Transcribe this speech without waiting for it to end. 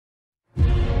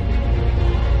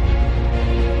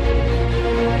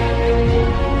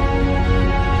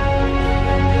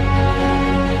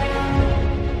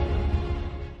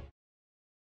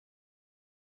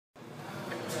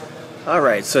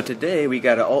Alright, so today we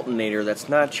got an alternator that's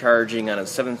not charging on a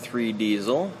 7.3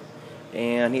 diesel,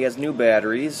 and he has new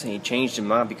batteries, and he changed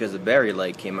them out because the battery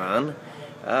light came on,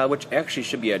 which actually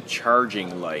should be a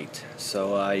charging light.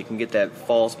 So you can get that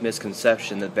false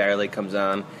misconception that battery light comes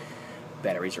on,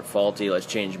 batteries are faulty, let's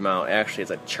change them out. Actually,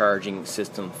 it's a charging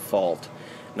system fault.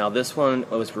 Now this one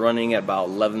was running at about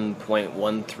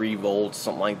 11.13 volts,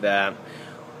 something like that,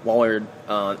 while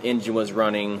our engine was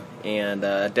running, and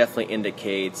definitely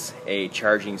indicates a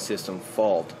charging system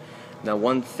fault. Now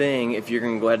one thing, if you're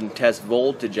going to go ahead and test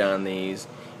voltage on these,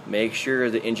 make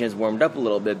sure the engine is warmed up a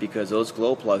little bit, because those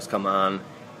glow plugs come on,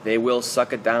 they will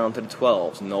suck it down to the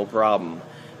 12s, no problem.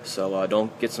 So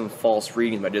don't get some false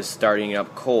readings by just starting it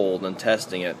up cold and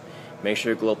testing it. Make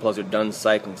sure the glow plugs are done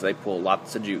cycling, so they pull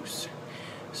lots of juice.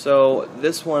 So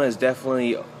this one is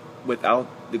definitely, without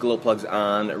the glow plugs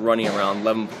on, running around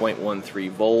 11.13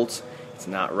 volts. It's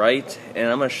not right, and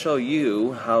I'm going to show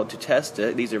you how to test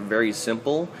it. These are very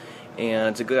simple, and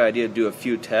it's a good idea to do a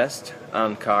few tests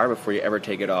on car before you ever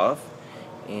take it off,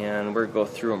 and we're going to go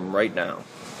through them right now.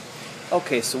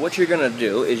 Okay, so what you're going to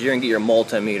do is you're going to get your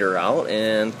multimeter out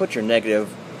and put your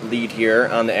negative lead here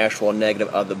on the actual negative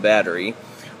of the battery.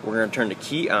 We're going to turn the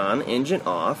key on, engine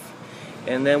off,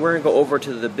 and then we're going to go over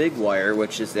to the big wire,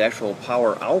 which is the actual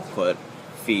power output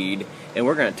feed, and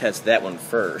we're going to test that one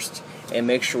first and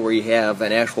make sure we have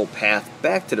an actual path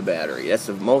back to the battery. That's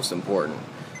the most important.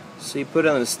 So you put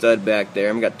on the stud back there,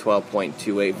 and we got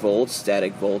 12.28 volts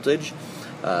static voltage.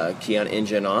 Key on,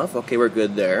 engine off. Okay, we're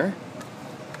good there.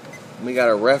 We got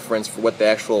a reference for what the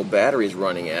actual battery is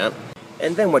running at.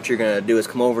 And then what you're going to do is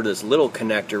come over to this little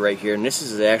connector right here, and this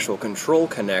is the actual control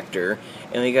connector,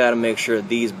 and we got to make sure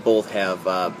these both have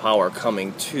power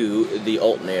coming to the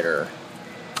alternator.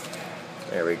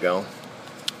 There we go.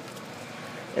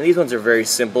 And these ones are very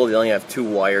simple. They only have two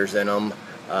wires in them,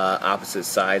 opposite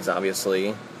sides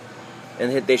obviously,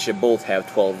 and they should both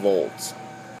have 12 volts.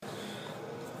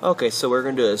 Okay, so we're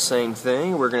going to do the same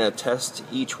thing. We're going to test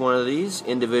each one of these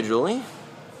individually.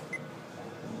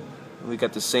 We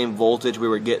got the same voltage we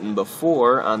were getting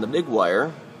before on the big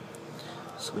wire,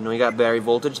 so we know we got battery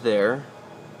voltage there.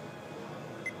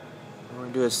 We're going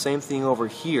to do the same thing over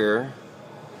here.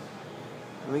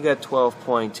 We got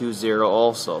 12.20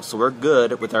 also, so we're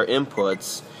good with our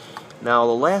inputs. Now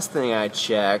the last thing I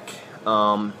check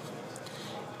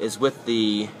is with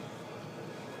the,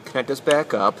 connect this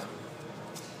back up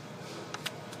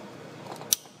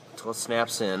until it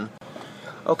snaps in.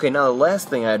 Okay, now the last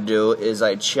thing I do is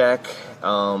I check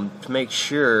to make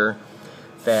sure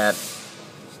that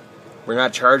we're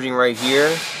not charging right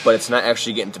here, but it's not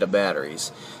actually getting to the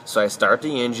batteries. So I start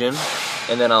the engine,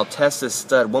 and then I'll test this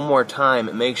stud one more time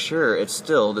and make sure it's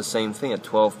still the same thing at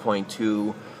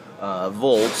 12.2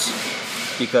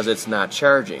 volts, because it's not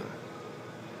charging.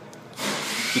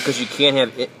 Because you can't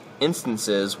have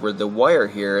instances where the wire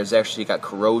here has actually got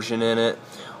corrosion in it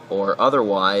or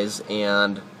otherwise,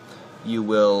 and you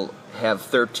will have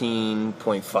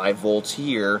 13.5 volts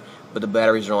here, but the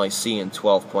batteries are only seeing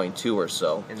 12.2 or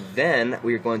so. And then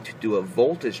we're going to do a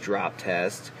voltage drop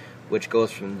test, which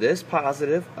goes from this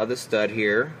positive of the stud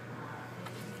here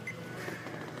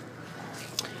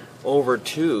over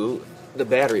to the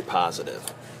battery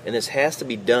positive. And this has to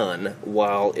be done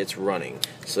while it's running.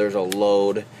 So there's a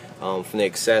load from the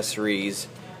accessories,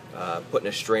 putting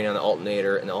a strain on the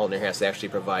alternator, and the alternator has to actually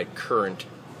provide current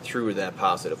through that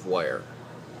positive wire.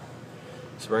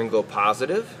 So we're going to go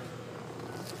positive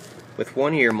with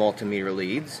one of your multimeter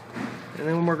leads, and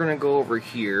then we're going to go over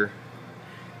here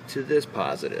to this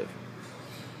positive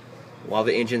while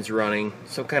the engine's running,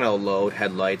 some kind of load,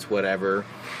 headlights, whatever,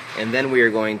 and then we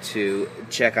are going to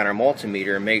check on our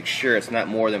multimeter and make sure it's not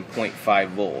more than 0.5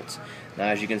 volts. Now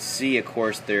as you can see, of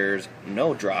course, there's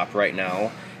no drop right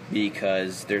now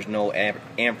because there's no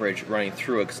amperage running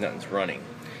through it because nothing's running.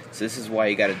 So this is why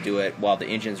you got to do it while the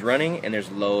engine's running and there's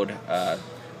load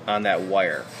on that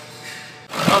wire.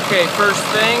 Okay, first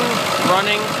thing,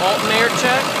 running alternator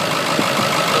check.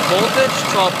 The voltage,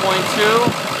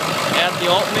 12.2 at the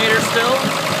alternator still.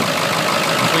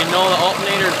 We know the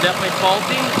alternator is definitely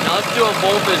faulty. Now let's do a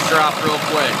voltage drop real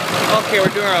quick. Okay,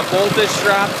 we're doing a voltage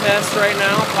drop test right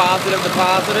now, positive to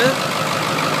positive.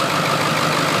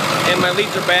 And my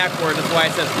leads are backward, that's why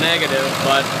it says negative,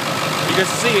 but you can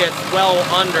see it's well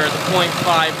under the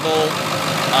 0.5 volt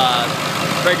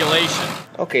regulation.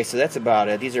 Okay, so that's about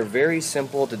it. These are very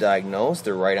simple to diagnose.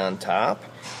 They're right on top.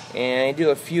 And you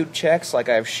do a few checks like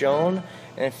I've shown,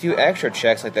 and a few extra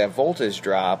checks like that voltage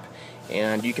drop,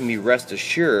 and you can be rest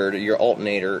assured your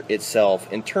alternator itself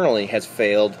internally has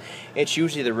failed. It's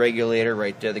usually the regulator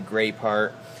right there, the gray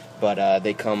part, but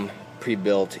they come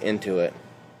pre-built into it.